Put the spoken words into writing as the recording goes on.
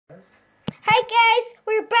Hi guys,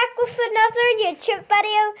 we're back with another YouTube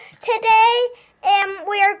video. Today,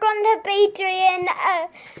 we are going to be doing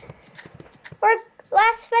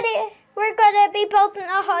we're going to be building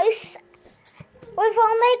a house. We've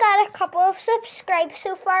only got a couple of subscribes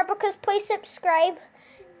so far, because please subscribe.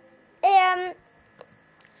 And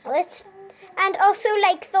also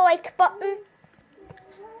like the like button.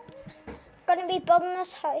 Going to be building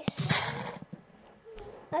this house.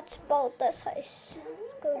 Let's build this house.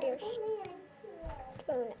 Go to your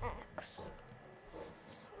stone axe.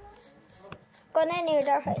 Gonna need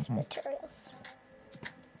our house materials.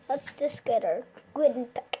 Let's just get our wooden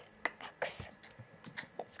pickaxe.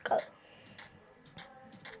 Let's go.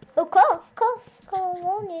 Oh, coal.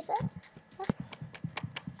 We'll use it.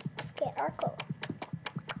 Let's get our coal.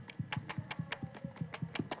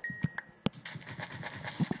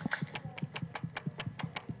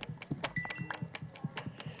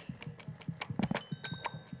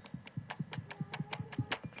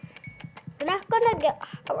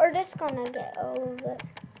 We're just gonna get all of it.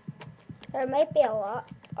 There might be a lot,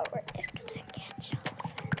 but we're just gonna catch all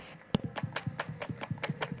of it.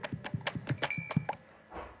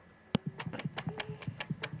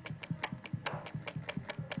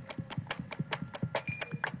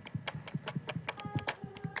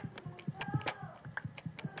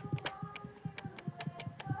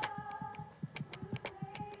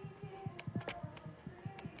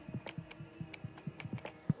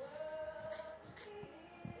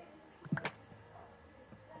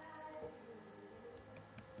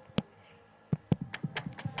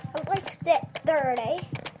 Let's get 30.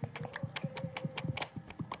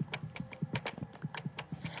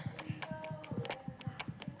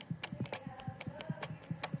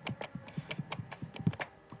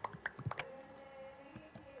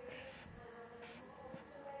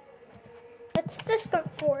 Let's just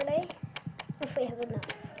get 40 if we have enough.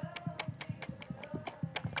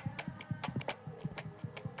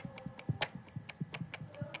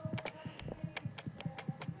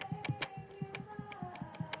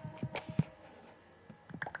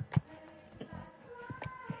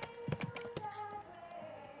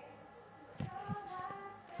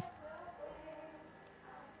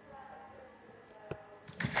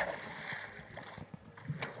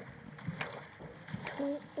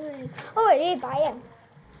 Oh, I did buy him.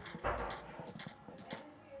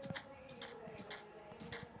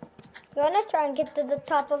 You wanna try and get to the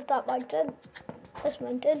top of that mountain? This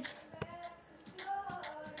mountain.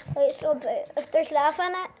 Wait, so big. If there's lava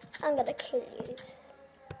in it, I'm gonna kill you.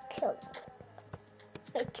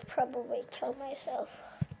 Like, probably kill myself.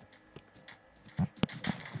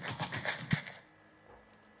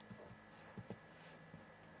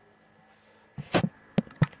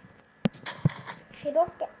 If you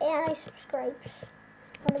don't get any subscribes,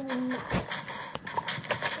 I'm gonna be mad.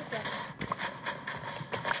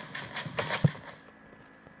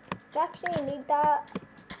 Actually, you need that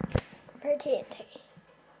for TNT.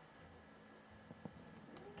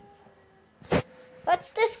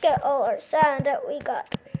 Let's just get all our sand that we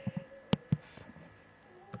got.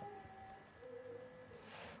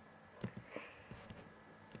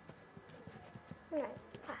 Nine,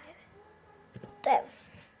 5, 7.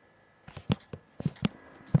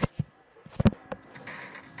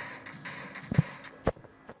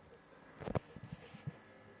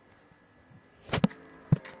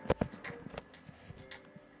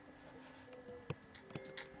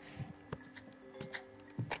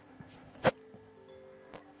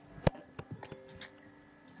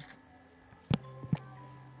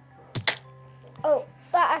 Oh,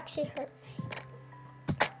 that actually hurt me.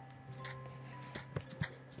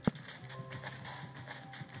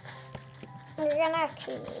 We're gonna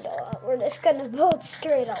actually need a lot. We're just gonna build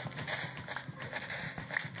straight up.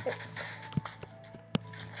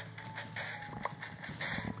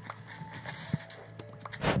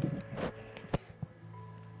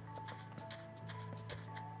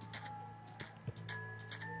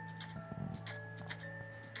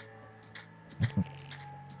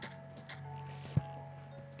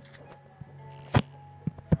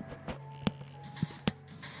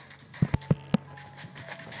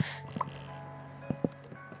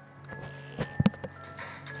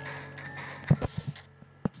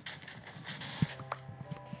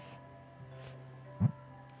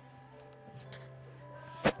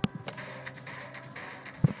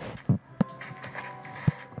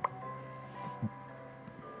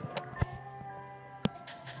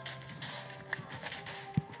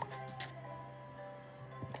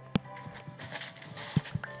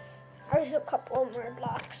 There's a couple more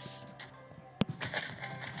blocks.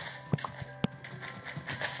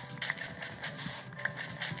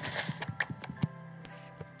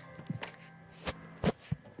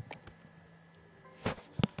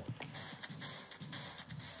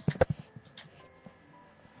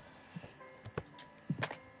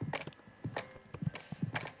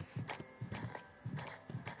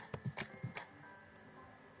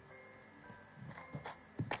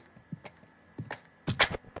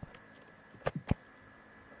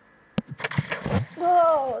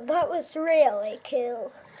 That was really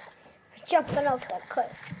cool. Jumping off that cliff.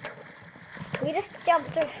 We just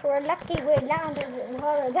jumped off. We're lucky we landed in the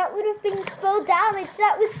water. That would have been full damage.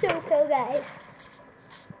 That was so cool, guys.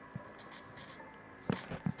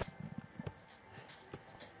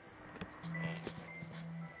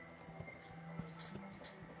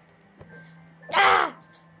 Ah!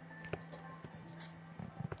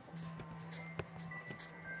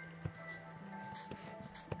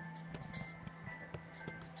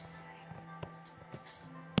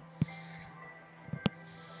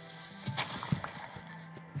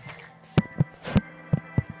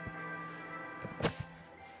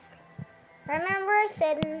 Remember I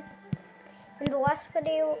said in the last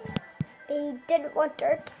video he didn't want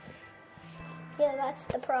dirt? Yeah, that's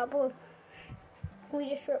the problem. We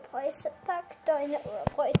just replace it back down,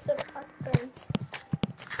 replace it back down.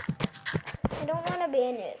 I don't want to be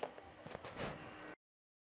a noob.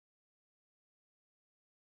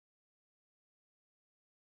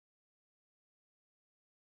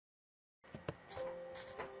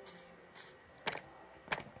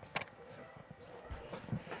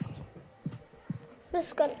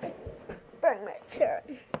 Just gonna bring my chair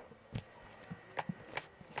in.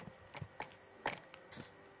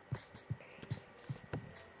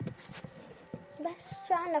 Let's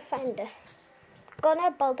try to find it. Gonna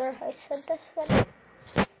build our house in this video.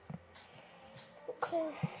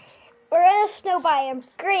 Because we're in a snow biome.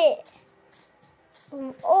 Great!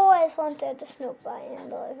 I've always wanted a snow biome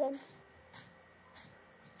to live in.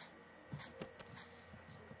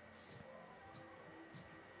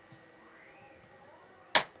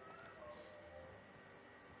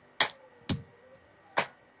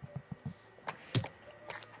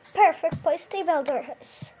 Perfect place to build our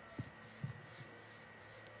house.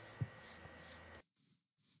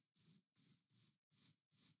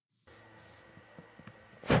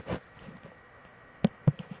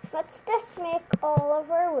 Let's just make all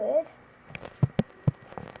of our wood.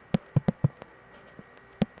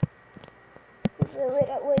 The wood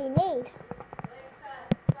that we need.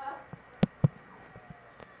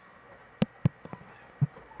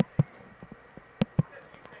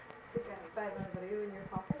 Should get 5 minute video in your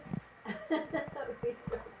pocket. That would be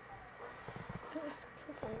good.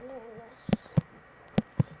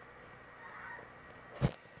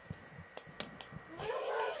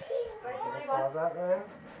 Pause that, Ryan?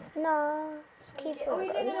 No, let's keep Oh, on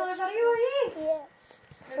you going. doing another video, are you? Yeah.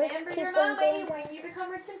 Remember keep your on mommy going. when you become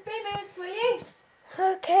rich and famous, will you?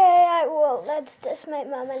 Okay, I will. That's just my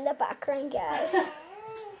mum in the background, guys.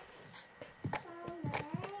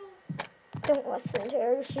 Don't listen to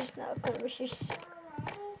her. She's not gonna.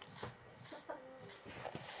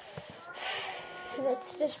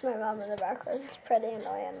 That's just my mum in the background. It's pretty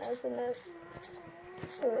annoying, isn't it?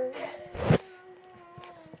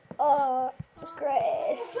 Oh,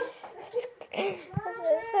 Grace. This is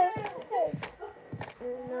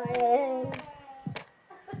annoying.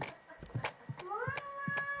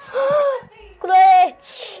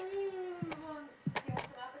 Glitch!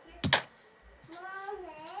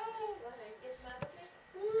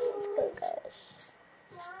 Let's go, guys.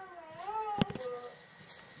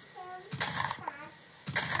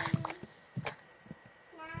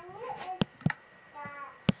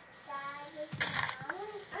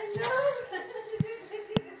 I know! Did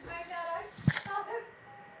you just find that out?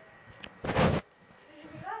 Did you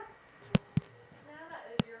do that? No, that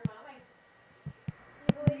is your mommy. You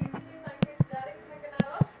believe did you think your daddy was picking that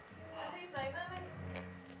up? What did he say, mommy?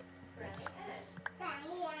 Granny Ed.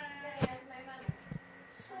 Granny Ed's my mommy.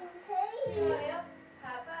 You know what else?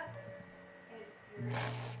 Papa is your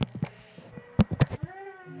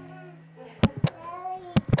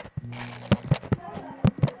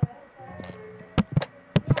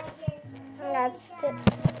That's just.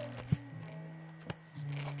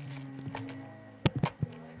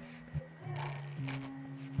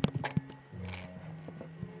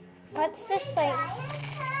 Let's just like.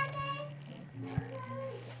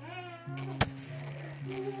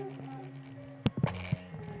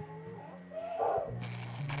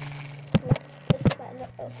 Let's just find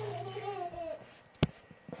out this.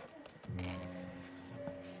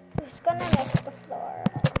 I'm just gonna make the floor.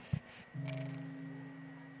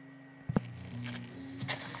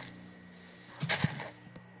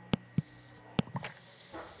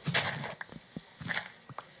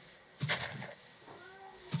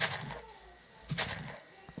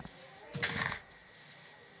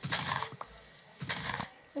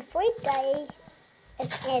 If we die in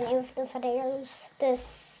any of the videos, the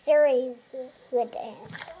series would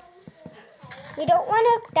end. We don't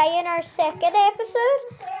want to die in our second episode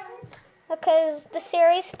because the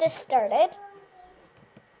series just started.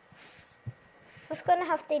 was gonna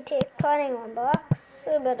have to take 21 blocks,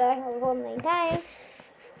 but I have only 9.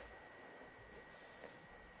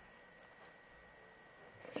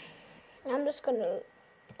 I'm just gonna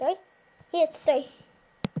die. Yes, die.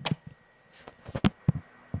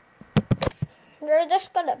 We're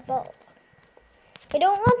just gonna build. We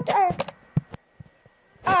don't want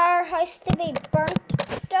our house to be burnt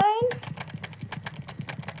down.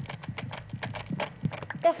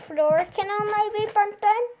 The floor can only be burnt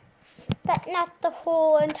down, but not the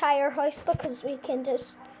whole entire house because we can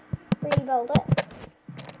just rebuild it.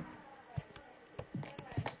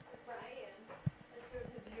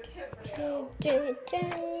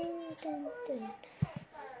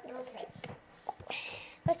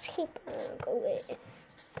 Let's keep on going.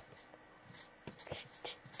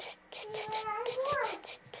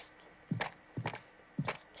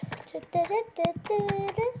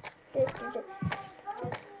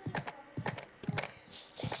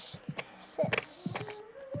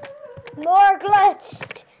 More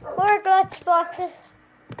glitch boxes.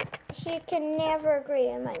 You can never agree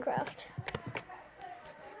in Minecraft.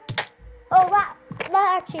 Oh, that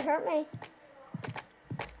actually hurt me.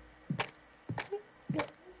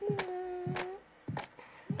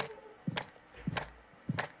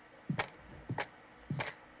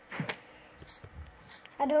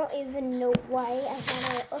 I don't even know why I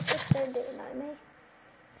had a little sister doing on me.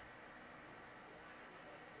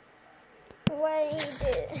 Why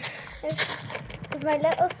did if my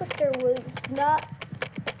little sister was not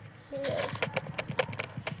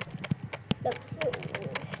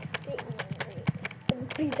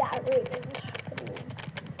be that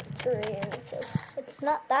range, so it's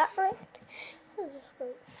not that right.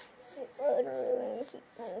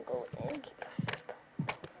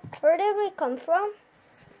 Where did we come from?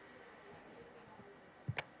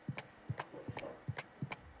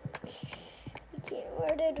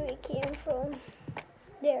 Where did we came from?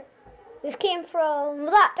 There. We came from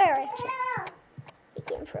that direction. We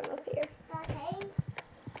came from up here.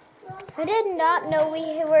 I did not know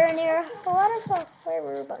we were near a waterfall where we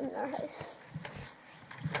were building our house.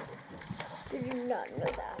 Did not know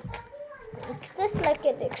that. It's just like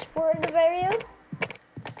an explorative area.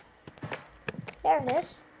 There it is.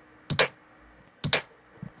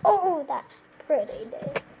 Oh, that's pretty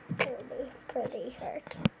day. Pretty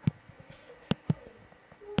hurt.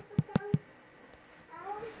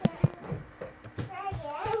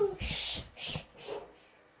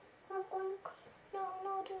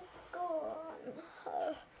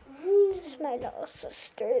 Just my little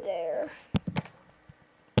sister there.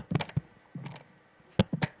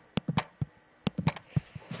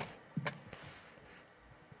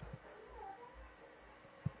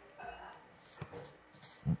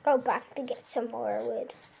 Go back to get some more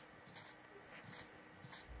wood.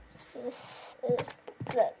 This is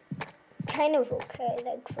the kind of okay,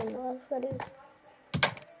 like from the last video.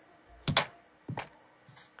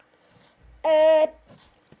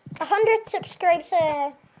 100 subscribes,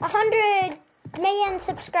 100 million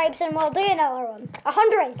subscribes, and we'll do another one.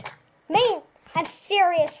 100 million. I'm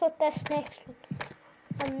serious with this next one.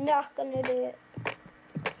 I'm not gonna do it.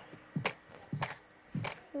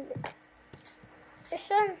 This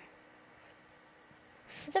one.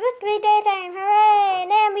 It's about to be daytime. Hooray!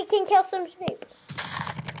 And then we can kill some sheep.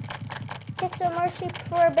 Get some more sheep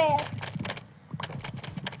for bed.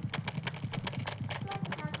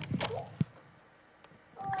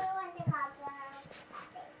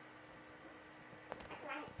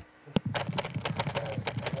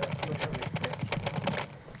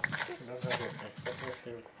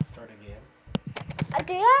 Start again.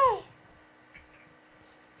 Do I?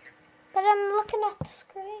 But I'm looking at the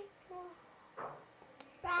screen.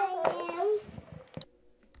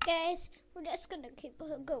 Guys, we're just gonna keep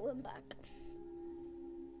going back.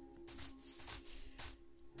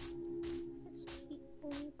 Let's keep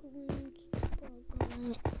on going,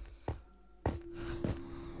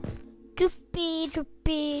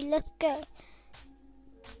 Droopy, let's go.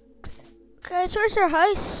 Guys, where's our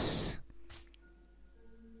house?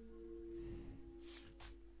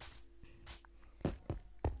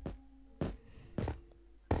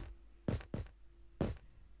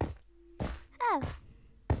 Oh.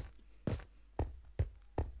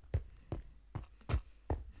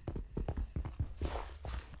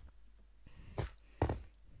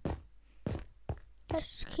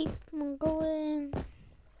 Let's keep on going.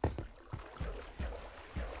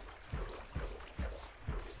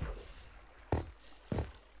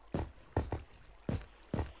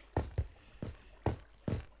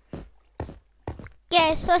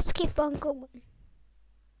 Yes, let's keep on going.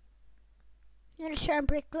 I'm gonna try and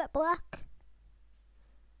break that block.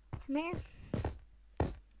 Come here.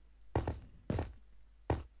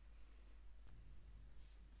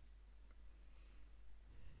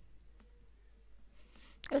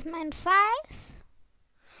 With mine 5?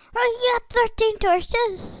 Oh, you got 13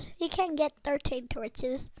 torches. You can get 13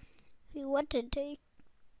 torches if you wanted to.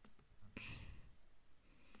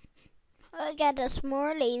 I got us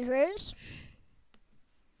more levers.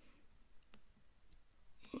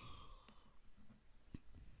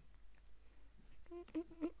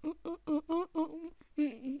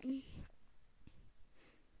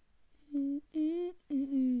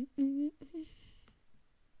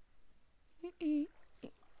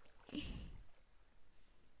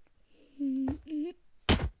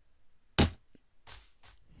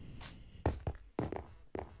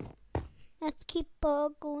 Let's keep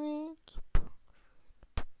going.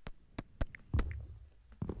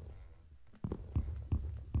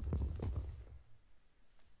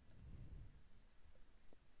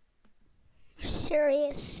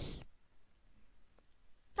 Serious.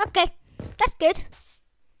 Okay, that's good.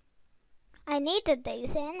 I needed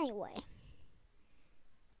these anyway.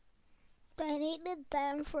 I needed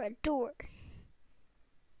them for a door.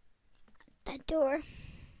 That door.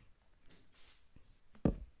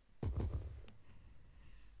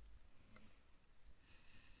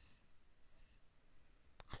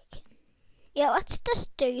 Yeah, let's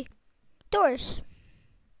just do doors.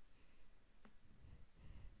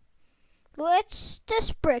 Let's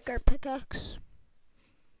just break our pickaxe.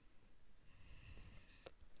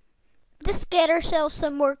 Let's get ourselves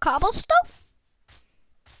some more cobblestone.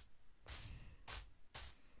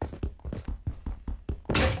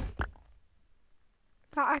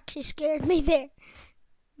 That actually scared me there.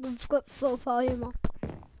 We've got full volume up.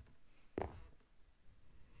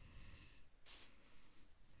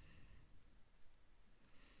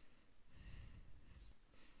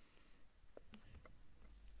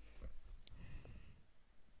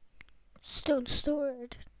 Stone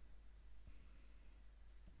sword.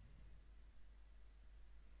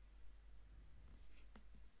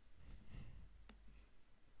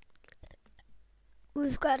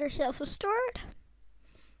 We've got ourselves a sword.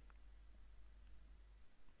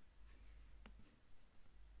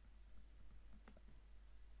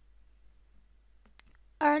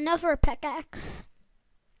 Or another pickaxe.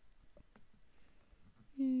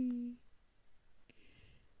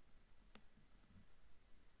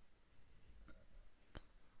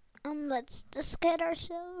 Let's just get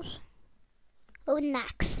ourselves an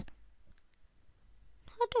axe.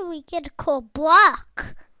 How do we get a coal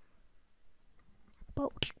block?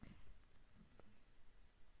 Boat.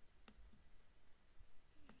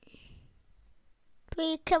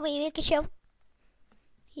 Can we make a shovel?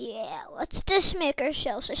 Yeah, let's just make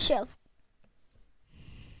ourselves a shovel.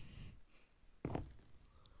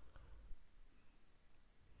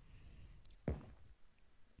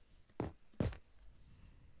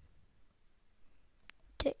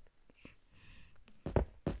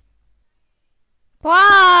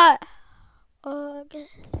 What? Okay.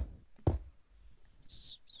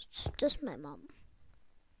 It's just my mom.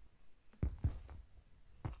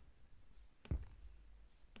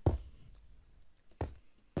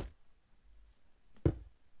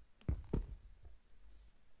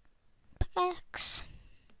 Pickaxe.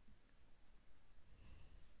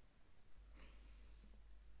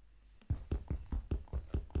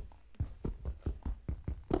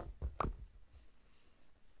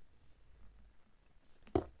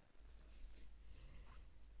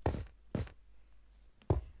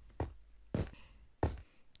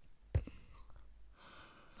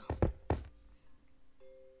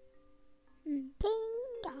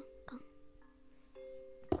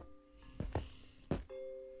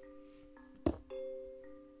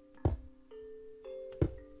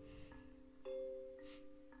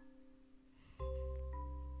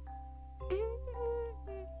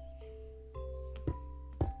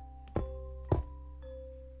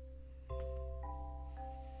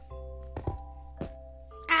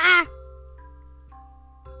 Ah!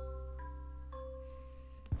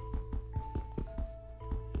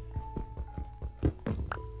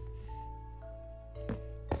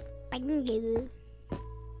 Bingo.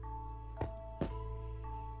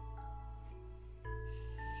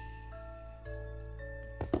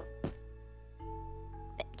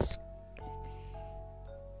 Let's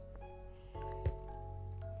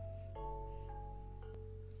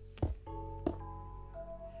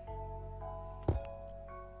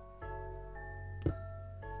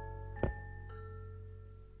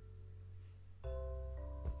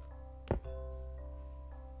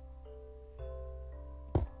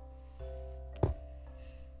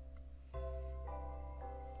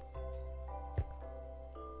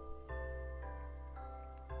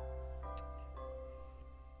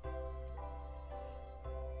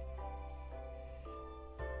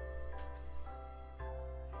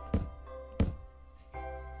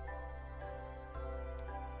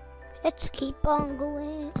Let's keep on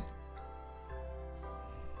going.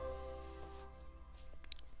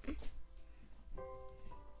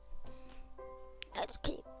 Let's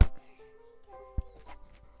keep.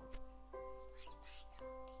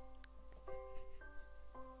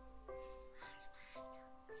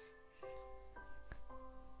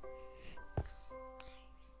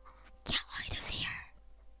 Get out of here.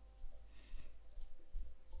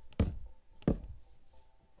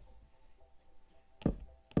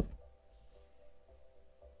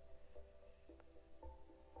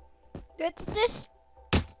 It's this.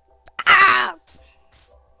 Ah!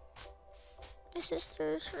 This is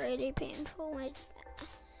just really painful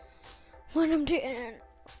when I'm doing it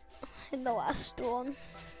in the last one.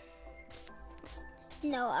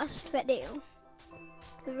 In the last video.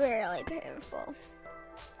 Really painful.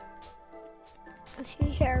 If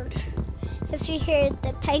you heard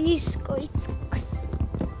the tiny squeaks.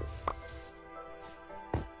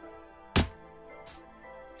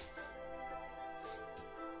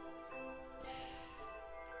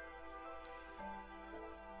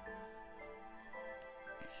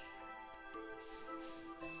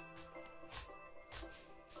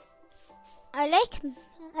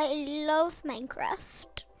 I love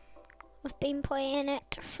Minecraft. I've been playing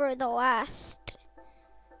it for the last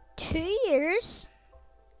 2 years.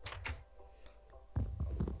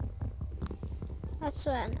 That's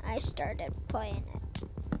when I started playing it.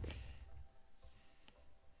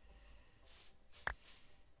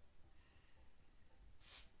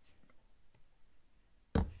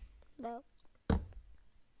 But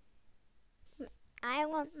I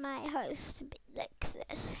want my house to be like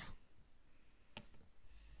this.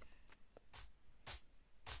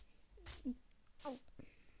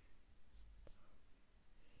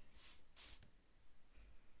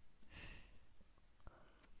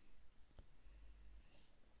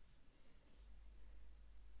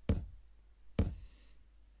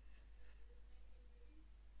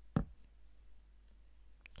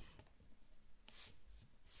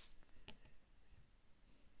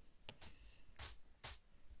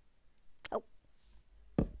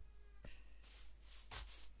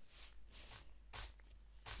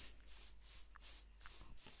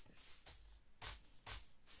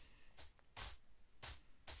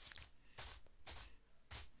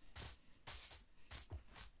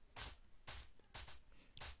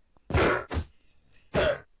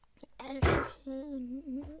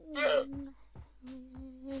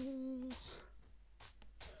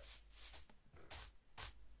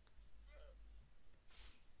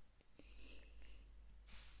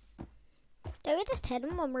 Did we just hit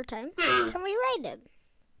him one more time? Can we ride him?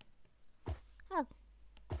 Oh.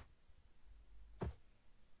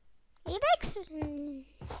 He likes...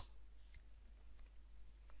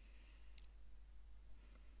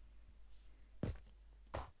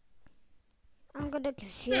 I'm gonna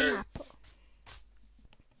give you an apple.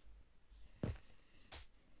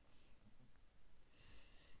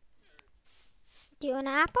 Do you want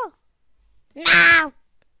an apple? No!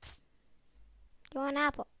 Do you want an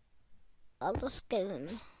apple? I'll just give him.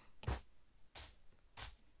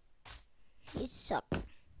 You suck.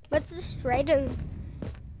 What's this right of?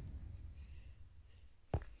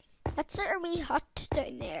 That's a wee hut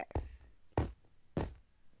down there.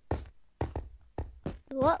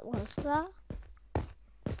 What was that?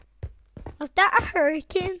 Was that a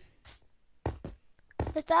hurricane?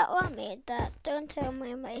 Was that what made that? Don't tell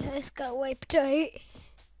me my house got wiped out.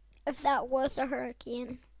 If that was a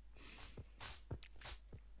hurricane.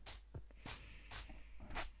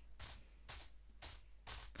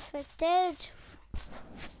 If it did,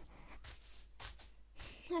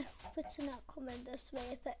 I hope it's not coming this way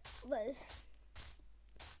if it was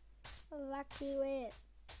evacuate.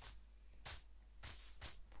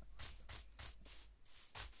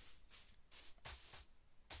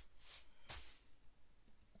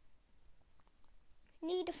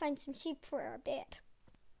 Need to find some sheep for our bed.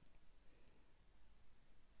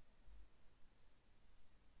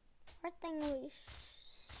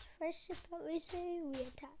 First thing we say we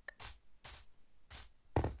attack.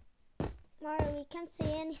 Well, we can't see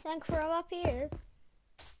anything from up here.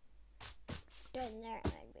 Down there,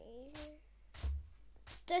 maybe.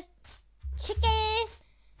 Just chicken.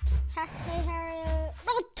 Hey, Harry.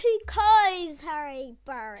 Not 2 cows, Harry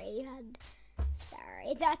Barry had.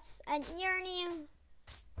 Sorry, that's your name.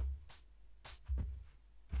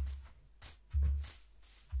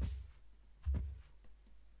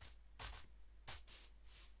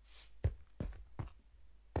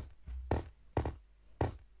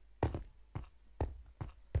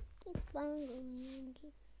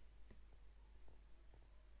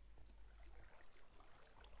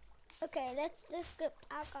 Okay, that's the script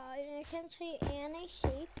I got, and I can't see any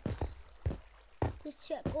sheep. Just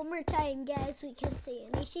check one more time, guys. We can see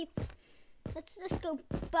any sheep. Let's just go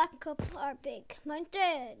back up our big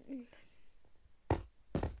mountain.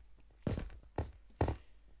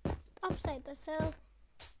 Upside this hill.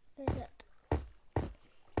 Where's it?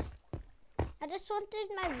 I just wanted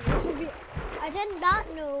my world to be. I did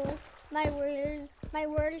not know my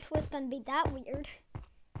world was gonna be that weird.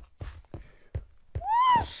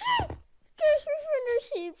 Oh, sheep! Guys, we found a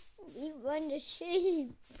sheep. We found a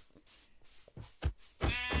sheep.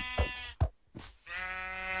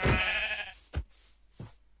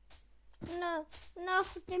 No,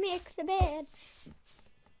 to make the bed.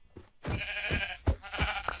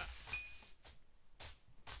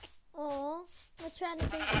 Oh, we're trying to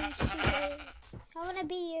get some sheep. I want to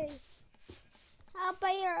be yours. I'll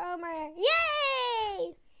buy your armor.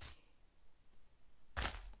 Yay!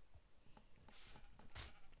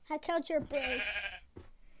 I killed your brother.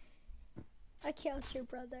 I killed your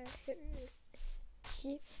brother.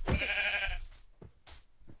 Sheep. I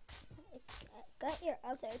got your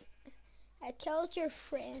other. I killed your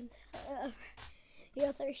friend. The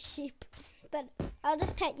other sheep. But I'll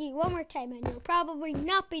just tell you one more time and you'll probably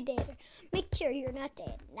not be dead. Make sure you're not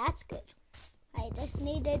dead. That's good. I just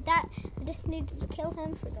needed that. I just needed to kill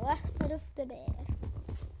him for the last bit of the bed.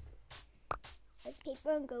 Let's keep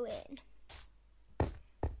on going.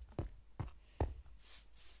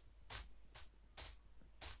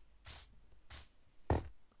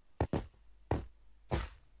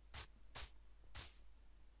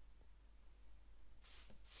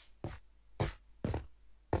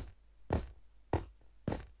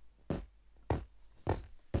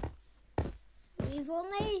 We've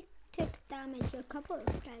only took damage a couple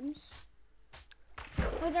of times.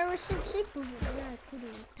 Well, there was some sheep over there I couldn't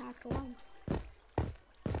attack along.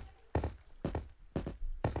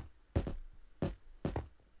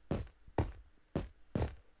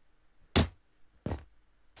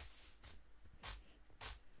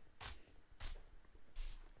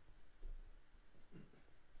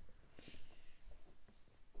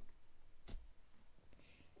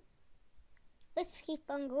 Let's keep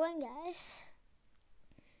on going, guys.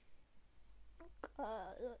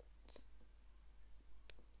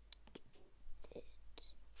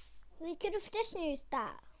 We could have just used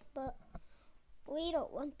that, but we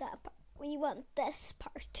don't want that part. We want this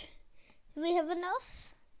part. Do we have enough?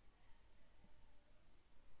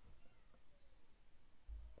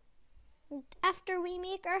 And after we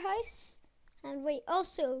make our house, and we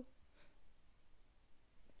also,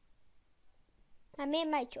 I made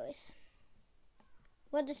my choice.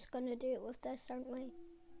 We're just gonna do it with this, aren't we?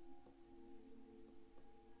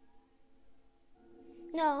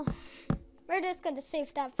 No, we're just going to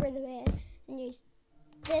save that for the bed and use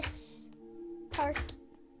this part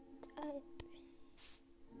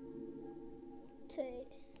to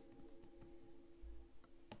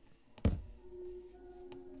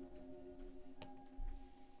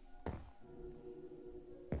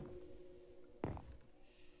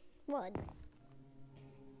one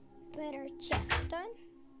better chest done,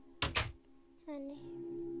 and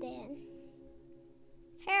then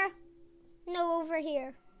here. No, over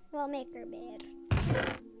here. We'll make our bed.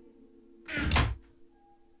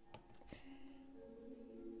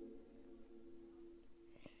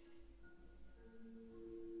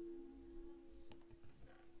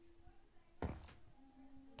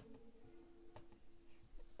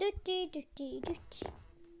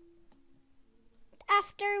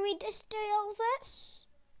 After we destroy all this,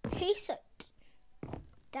 peace out.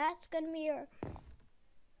 That's gonna be our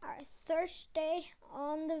Thursday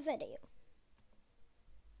on the video.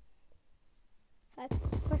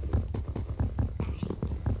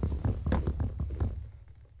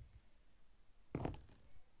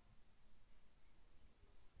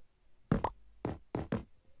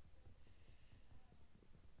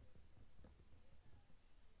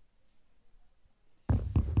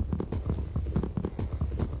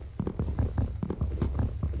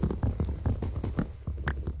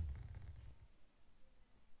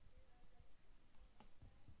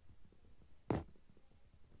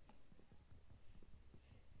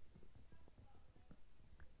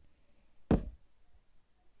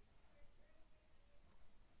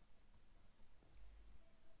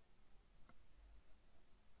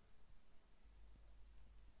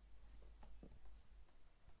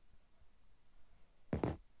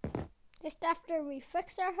 Just after we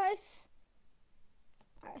fix our house,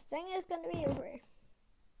 our thing is going to be over.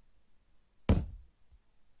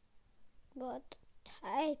 What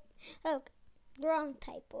type? Oh, wrong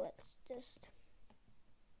type. Let's just...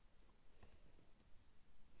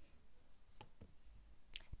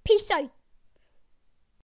 Peace out.